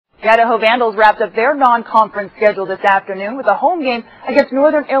The Idaho Vandals wrapped up their non-conference schedule this afternoon with a home game against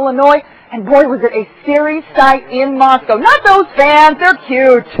Northern Illinois, and boy, was it a serious sight in Moscow. Not those fans, they're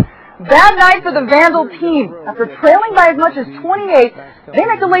cute. Bad night for the Vandal team. After trailing by as much as 28, they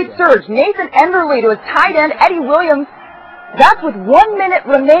make a late surge. Nathan Enderle to his tight end, Eddie Williams. That's with 1 minute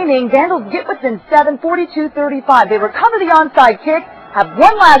remaining. Vandals get within 7, 42-35. They recover the onside kick, have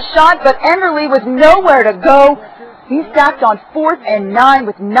one last shot, but Enderle was nowhere to go. He stacked on 4th and 9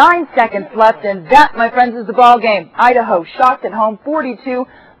 with 9 seconds left, and that, my friends, is the ball game. Idaho shocked at home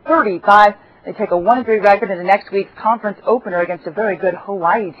 42-35. They take a 1-3 record in the next week's conference opener against a very good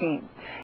Hawaii team.